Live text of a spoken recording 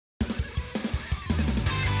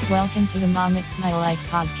Welcome to the Mom It's My Life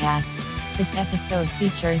podcast. This episode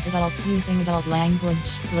features adults using adult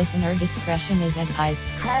language. Listener discretion is advised.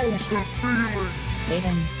 How's the feeling?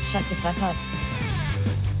 Satan, shut the fuck up.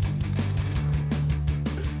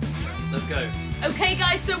 Let's go. Okay,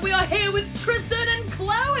 guys, so we are here with Tristan and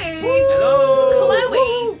Chloe.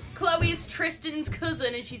 Hello. Chloe is Tristan's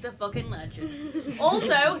cousin, and she's a fucking legend.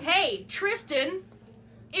 Also, hey, Tristan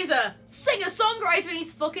is a singer-songwriter, and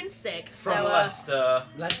he's fucking sick. From Leicester.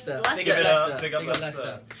 Leicester. Leicester. Big up Big up Leicester.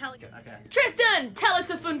 Leicester. Hell, Okay. Tristan, tell us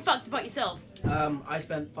a fun fact about yourself. I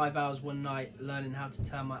spent 5 hours one night learning how to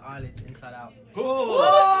turn my eyelids inside out.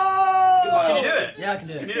 What? Can you do it? Yeah, I can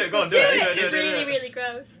do it. Can you do it? Go on, do it. It's really, really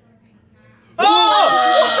gross. I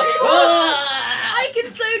can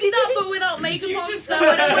so do that, but without makeup you on, just so I don't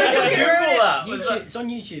want to Google just ruin it. that? YouTube. It's on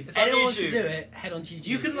YouTube. It's If anyone on wants to YouTube. do it, head on to YouTube.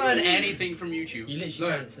 You can learn anything from YouTube. You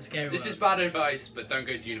literally can. It's a scary This world. is bad advice, but don't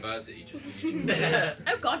go to university. Just do YouTube.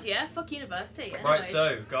 Oh god, yeah, fuck university. Anyways. Right,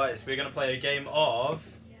 so guys, we're gonna play a game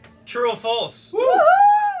of True or False.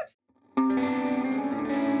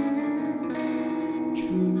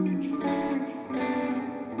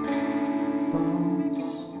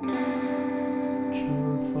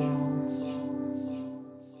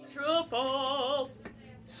 True or false?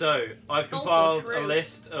 So I've False or compiled a true?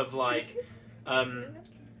 list of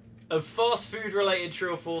of fast food related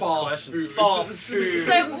true or false Fast questions. food. Fast food.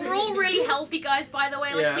 So we're all really healthy guys, by the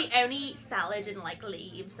way. Like Yeah. we only eat salad and like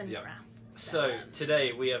leaves and Yep. grass. So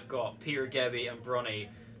today we have got Peter, Gabby, and Bronny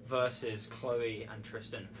versus Chloe and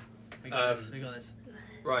Tristan. We got this. We got this.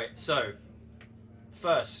 Right, so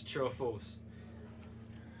first, true or false?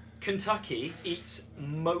 Kentucky eats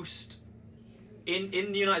most in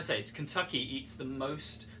the United States. Kentucky eats the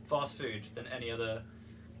most fast food than any other.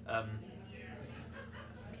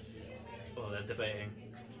 They're debating.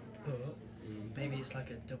 But maybe it's like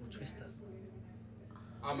a double twister.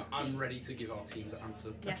 I'm ready to give our team's answer.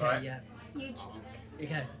 Yes. Right. Yeah. You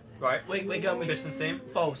Okay. Right, We're going with Tristan's team.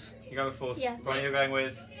 false. You're going with false. Yeah. Bronny, you're going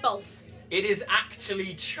with. False. It is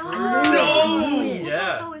actually true. No!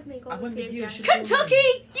 Yeah. Go with me. Go I with went me. with you. I Yeah. should-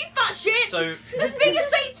 Kentucky, you fat shit. So There's bigger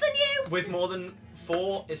states than you. with more than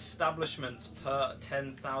 4 establishments per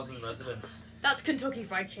 10,000 residents. That's Kentucky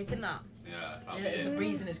Fried Chicken. That. Yeah. Yeah, there's a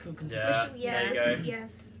reason it's called Kentucky. Yeah. Yeah. There you go. Yeah.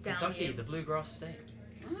 Down Kentucky, you. the bluegrass state.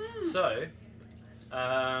 So,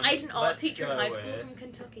 I had an art let's teacher in go high school with from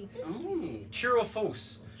Kentucky. Oh. True or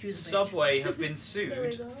false? She was a bitch. Subway have been There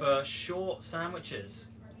we sued go. for short sandwiches.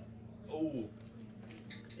 Oh.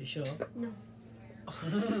 You sure? No.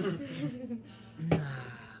 Nah.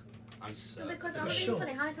 I'm certain. Because For I'm sure. really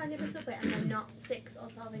funny. How many times have you subway and they're not 6 or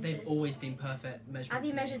 12 inches? They've always been perfect measurement. Have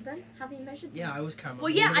you measured them? Have you measured them? Yeah, I always carry my. Well,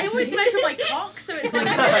 yeah, I always measure my cock, so it's like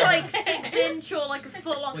if it's like 6 inch or like a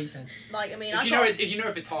foot long. What are you saying? Like I mean, If I've you got know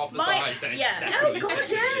if it's half the My- size, then it's yeah. definitely Oh, God,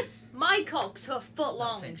 6 yeah. inches. my cock's a foot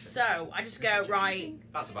long, century. so I just go right.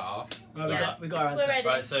 That's about half. Right, Yeah. we got our We're answer. ready.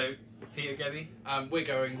 Right, so Peter, Gabby. We're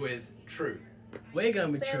going with true. We're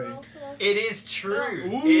going with They're true. also- It is true.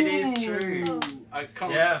 Ooh. It is true. Oh. I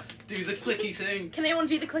can't Yeah. do the clicky thing. Can anyone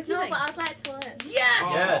do the clicky No, thing? but I'd like to learn. Yes.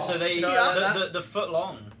 Oh. Yeah. So they Do you know that? the foot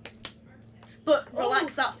long. But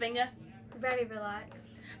relax that finger. Very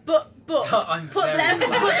relaxed. But I'm put very them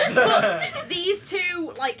relaxed. put these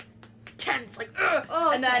two like tense like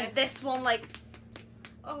Oh, and then okay. this one like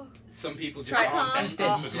Oh. Some people just Try aren't calm. Too stiff.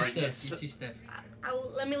 destined You're for too stiff. greatness. You're too stiff.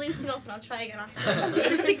 Let me loosen up and I'll try again after.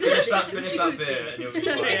 Finish that beer and you'll be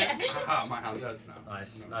fine. Yeah. Haha, my hand hurts now.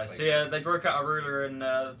 Nice, No, nice. thank So yeah, they broke out a ruler and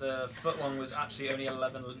the foot long was actually only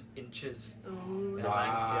 11 inches Ooh, in length.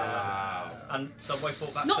 Wow. Yeah. And Subway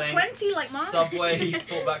fought back Not saying 20 like mine. Subway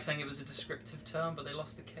fought back saying it was a descriptive term, but they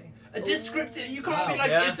lost the case. A descriptive, you can't Wow. be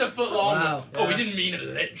like, Yeah. it's a foot long. Wow. Oh, we Yeah. didn't mean it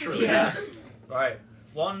literally. Yeah. Right.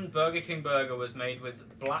 One Burger King burger was made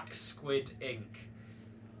with black squid ink.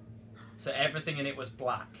 So everything in it was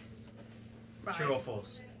black. Right. True or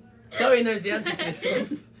false? Chloe knows the answer to this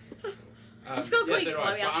one. just gonna call you so Chloe,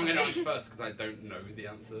 right, but I'm going to actually. answer first because I don't know the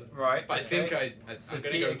answer. Right. But I think okay. I'm So going to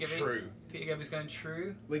Peter, go give me- true. Peter Gabby's going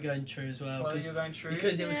true. We're going true as well. Chloe, you're going true.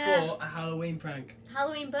 Because it was Yeah. for a Halloween prank.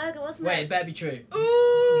 Halloween burger, wasn't Wait, it it? better be true.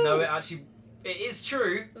 Ooh. No, it is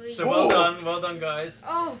true. So Oh. well done, guys.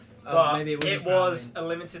 Oh. Oh, But maybe it wasn't for was a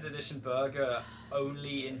limited edition burger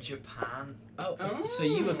only in Japan. Halloween. Oh, so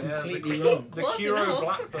you were Yeah, completely the- wrong. The Close Kuro enough.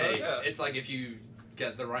 Black Hey, Burger. it's like if you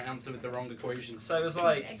get the right answer with the wrong equation. So it was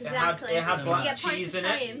like Exactly. it had You black get points cheese for in it,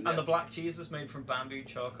 trying. and the black cheese was made from bamboo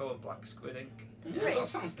charcoal and black squid ink. That's Yeah, pretty, that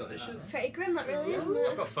sounds delicious. pretty grim, that really, isn't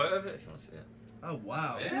I've it? got a photo of it if you want to see it. Oh,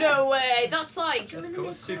 wow. Yeah. No way. That's like That's Really cool.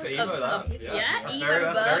 cool. Super Yeah, emo that. yeah, That's emo very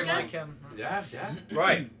burger. like Yeah, yeah.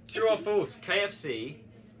 Right. True or false? KFC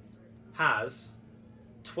has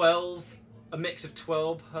a mix of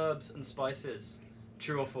 12 herbs and spices.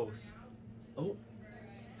 True or false?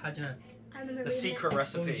 How'd you know? I remember The reading secret Well,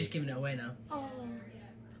 recipe. we're just giving it away now. It. Oh,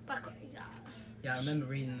 but I Yeah, I remember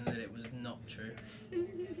reading that it was not true.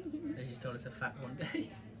 They just told us a fact one day.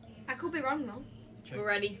 could be wrong though. We're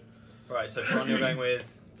ready. Right, so Bron, you're going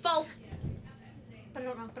with. False. But I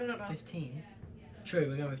don't know. 15. True,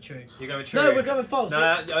 we're going with true. You're going with true. No, we're going with false. No,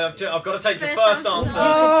 I've got to take your First first answer. answer.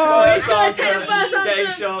 Oh, he's gotta take the first Game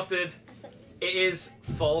answer. shafted. It is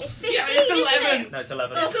false. It's Yeah, 15, it's isn't 11. it? No, it's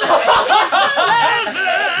 11. It's Did you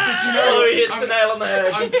Oh, he hits I'm- the nail on the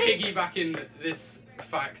head. I'm piggybacking this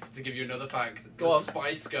fact to give you another fact. Go the on.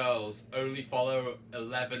 Spice Girls only follow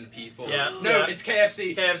 11 people. Yeah. No, Yeah. it's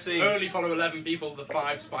KFC. KFC. Only follow 11 people, the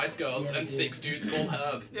 5 Spice Girls, Yeah, and they 6 dudes called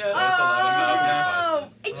Herb. Yeah. So Oh!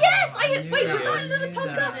 it's 11 Yes! I knew Wait, that. was that I another knew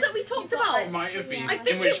podcast that. that we talked You got about? it. Might have been. I think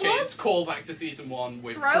in which it case, was. call back to season 1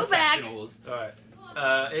 with Throwback. professionals. Alright.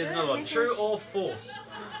 Here's another one. True or false?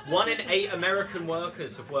 1 in 8 American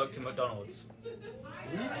workers have worked in McDonald's.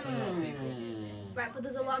 That's a lot of people. Right, but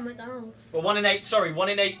there's a lot of McDonald's. Well, 1 in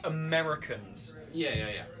 8 Americans.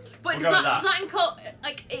 Yeah. But We'll go does with that include,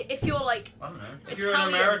 like, if you're like, I don't know. If you're an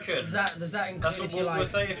Italian. American. Does that include That's what if you're we'll like...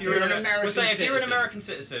 say. If you're you're an an American we'll say if you're an citizen. American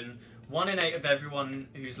citizen, 1 in 8 of everyone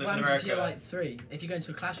who's lived What in happens if America. you're like 3? If you go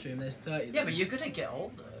into a classroom, there's 30. Yeah, but you're gonna get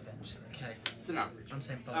older eventually. Okay, It's an average. I'm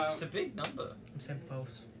saying false. It's a big number. I'm saying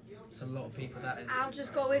false. It's a lot of people, that is. I'll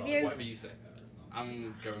just go with you. Whatever you say.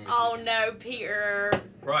 I'm going with oh you. no, Peter.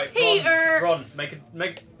 Right, Peter! Ron, make an No,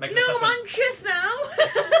 I'm assessment. anxious now.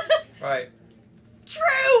 Right,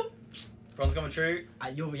 True. Ron's going true.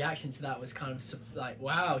 Your reaction to that was kind of like,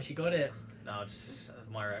 wow, she got it. No, just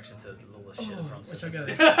my reaction to all the shit Oh, Ron which says. I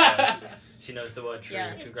go is- with. She knows the word true.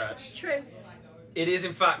 Yeah. Congrats. True. It is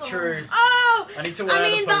in fact true. Oh, I need to wear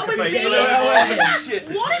mean, the that poker was face. big. Oh, shit.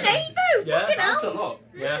 1 in 8 though. Yeah. Fucking That's a hell. lot.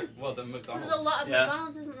 Yeah. Well done, McDonald's. There's a lot of Yeah.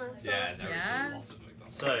 McDonald's, isn't there? So. Yeah, there is Yeah. a lot of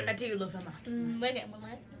McDonald's. So, I do love a Mac. We're getting one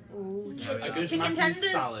there. Ooh, A chicken good chicken Matthews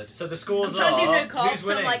tenders. salad. so the scores I'm trying are. to do no carbs, Who's so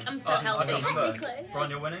I'm winning? like, I'm so healthy. I don't know. Technically. Ron,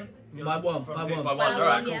 you're winning. By one, Ron, by you- one. By By one. All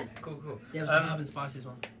right, one, yeah. cool. Yeah, it was the herb and spices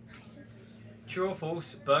one. True or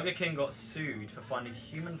false? Burger King got sued for finding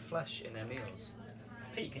human flesh in their meals.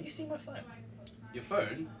 Pete, can you see my phone? Your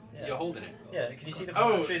phone? Yeah. You're holding it. Yeah, can you see the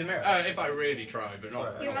phone Oh, through the mirror? if I really try, but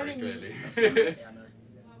not, Right. You're not very running. clearly. Yeah, I know.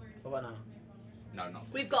 What about now? No, not.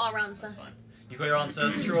 We've got our answer. That's fine. You got your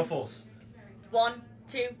answer. True or false? 1,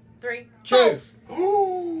 2, 3. True. False.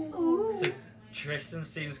 So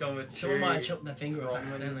Tristan's team's gone with true. Someone might have chopped their finger off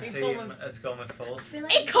Ron's accidentally. We've team gone with- has gone with false.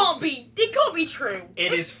 It can't be true.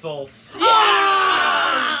 It is false.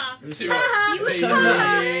 Ah! It was Two. Haha. It was Baby. so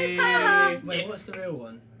Haha. Haha. Wait, what's the real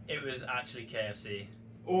one? It was actually KFC.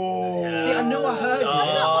 Oh. Yeah. See, I know I heard That's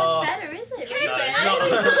it. not much better, is it? KFC No, it's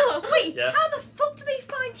actually not. Wait, Yeah. how the fuck do they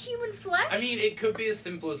find human flesh? I mean, it could be as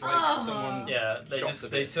simple as like Oh. someone. Yeah, they chopped just a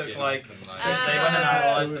they bit of took skin like off and, they Ah. went and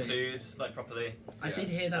analysed the Story. food like properly. I Yeah. did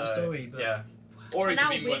hear that So, story, but yeah. Or it Now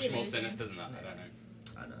could be really much more losing. sinister than that. I don't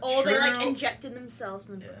know. I know. Or they like True. injected themselves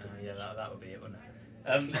in the Yeah, that would be it, wouldn't it?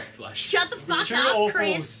 It's not flesh. Shut the fuck True up, or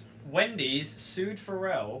Chris. false? Wendy's sued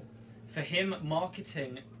Pharrell for him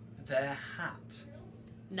marketing their hat.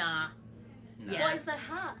 Nah. No. Yeah. What is the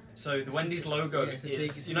hat? So the Wendy's logo Yeah, it's a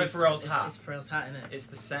is, big- you know, Pharrell's hat. It's Pharrell's hat, isn't it? It's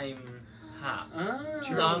the same hat.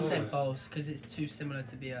 True No, or I'm saying false? false because it's too similar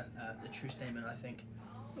to be a true statement. I think.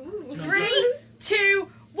 Ooh. Do you know what I'm 3,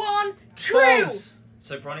 2, 1. True. False.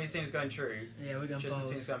 So Bronny's team's going true. Yeah, we're going Tristan's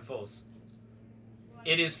team's false. going false.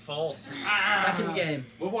 It is false. Back in the game.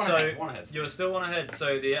 We're one So, ahead. One ahead. You're still one ahead.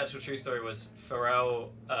 So the actual true story was Pharrell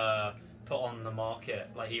put on the market,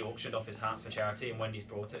 like he auctioned off his hat for charity, and Wendy's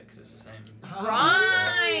brought it because it's the same.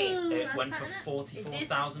 Right. It Nice went hat, for innit?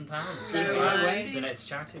 £44,000. No Donate way. to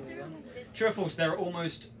charity. True or false? There are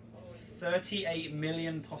almost 38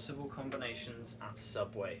 million possible combinations at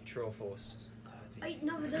Subway. True or false? Wait,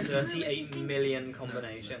 no, but there's 38 million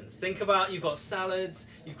combinations. Think about, you've got salads,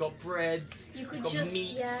 you've got breads, You could you've got just-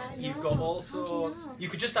 meats, yeah, you've no, got all how do you sorts. know? You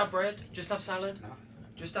could just have bread, just have salad, No.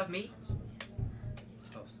 just have meat. It's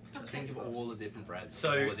false. Think of all the different breads,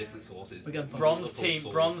 So- all the different sauces. We're going false. Bronze Multiple team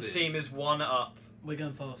sauces. is one up. We're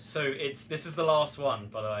going false. So this is the last one,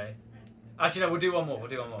 by the way. Actually, no, we'll do one more. Fuck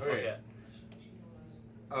Okay. it.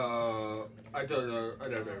 I don't know,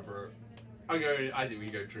 bro. I think we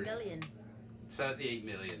can go true. Million. 38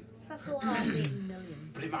 million. That's a lot. 38 million.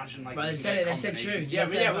 But imagine like. Right, you they've can said get it, they've said combinations. true. Yeah, Don't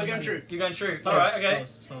but say yeah, it, we're don't going say true. You're going true. False. Alright, okay.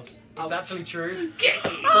 False. False. It's actually true.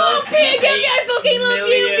 Oh, Pig, I fucking love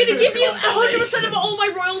you. I'm gonna give you 100% of all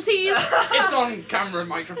my royalties. It's on camera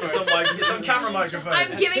microphone. It's on camera microphone.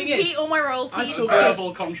 I'm giving Thing is, Pete all my I royalties. saw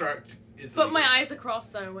Verbal contract is. But my legal. eyes are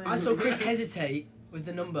crossed, so. I saw Chris hesitate with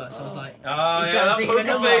the number, so I was like, Oh, he's yeah, trying that to think of a poker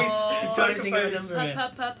number. face. He's trying to Poker think of a face. number.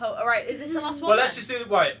 here. Alright, Is this the last one? Well, let's just do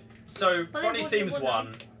right. So But then Bonnie we'll do seems one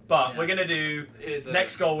one, but Yeah. we're gonna do Here's a-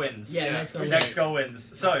 next goal wins. Yeah, Yeah. next goal. Next goal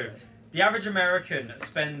wins. So the average American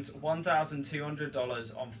spends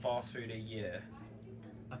 $1,200 on fast food a year.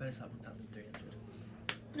 I bet it's like 1,300.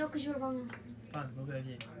 No, because you were wrong. last time. Fine, we'll go with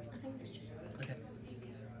you. I think it's true. Okay.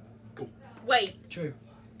 Wait, True.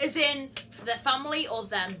 as in for their family or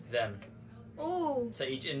them? Them. Oh. So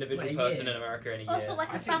each individual Wait, a person year? in America in a year. Also, like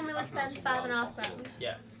I a think family would I think spend that's $5.5 possible.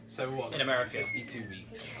 grand. So what? In America. 52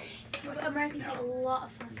 weeks. But Americans eat a lot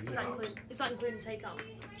of fast It's food. not including takeout.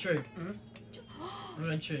 True. Mhm. I'm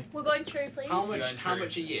going true. We're going true, please. How Going much? How true.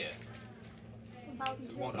 much a year?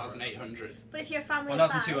 1,200. 1,800. But if you're a family of 5,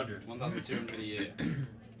 1,200. 1,200 a year.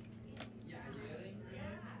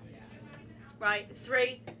 Right,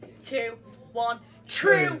 3, 2, 1.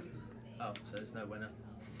 True. Oh, so there's no winner.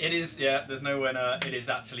 It is, yeah, there's no winner. It is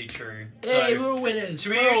actually true. Hey, So, we're all winners.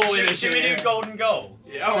 should we, we're all should, winners should we here. do golden goal?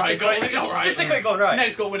 Yeah, all Just right, a quick, golden, just, all right. just a quick one, right?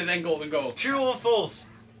 Next goal winner, then golden goal. True or false?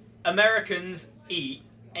 Americans eat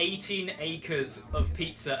 18 acres of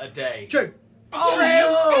pizza a day. True. Oh,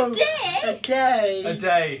 no. a day? A day. A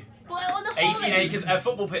day. But on the whole 18 acres. A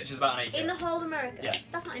football pitch is about an acre. In the whole of America? Yeah.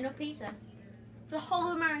 That's not enough pizza. For the whole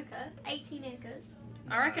of America, 18 acres.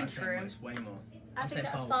 I reckon I'm saying true. It's way more. I I'm think saying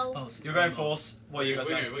that's false. false. It's You're way going more. false. What are you guys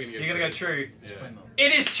We're going? gonna go You're going to go true. It's way Yeah. more.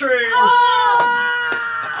 It is true! Oh!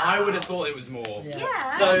 I would have thought it was more. Yeah. Yeah.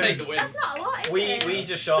 So- I'll take the win. That's not a lot, is We it?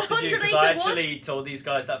 just shafted you 100 because I acre what? actually told these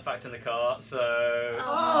guys that fact in the car, so...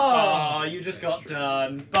 Oh. Oh, you just got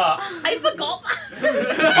done. But, I forgot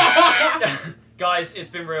that. guys, it's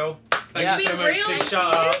been real. Thank Yeah. you so Been much. real. Big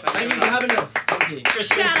shout out. Thank you for having us. Thank you.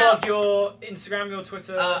 Tristan, Shout plug out. your Instagram, your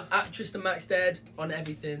Twitter. At Tristan Maxted on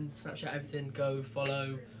everything, Snapchat, everything. Go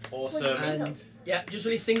follow. Awesome. And yeah, just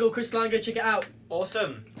released single Crystalline. Go check it out.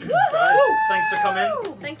 Awesome. Guys, thanks for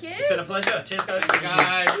coming. Thank you. It's been a pleasure. Cheers, guys.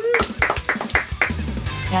 Guys.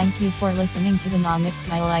 Thank you for listening to the Mom It's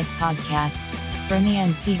My Life podcast. Bernie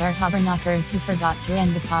and Pete are hubberknockers who forgot to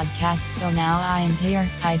end the podcast, so now I am here.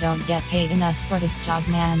 I don't get paid enough for this job,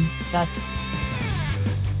 man. Fuck.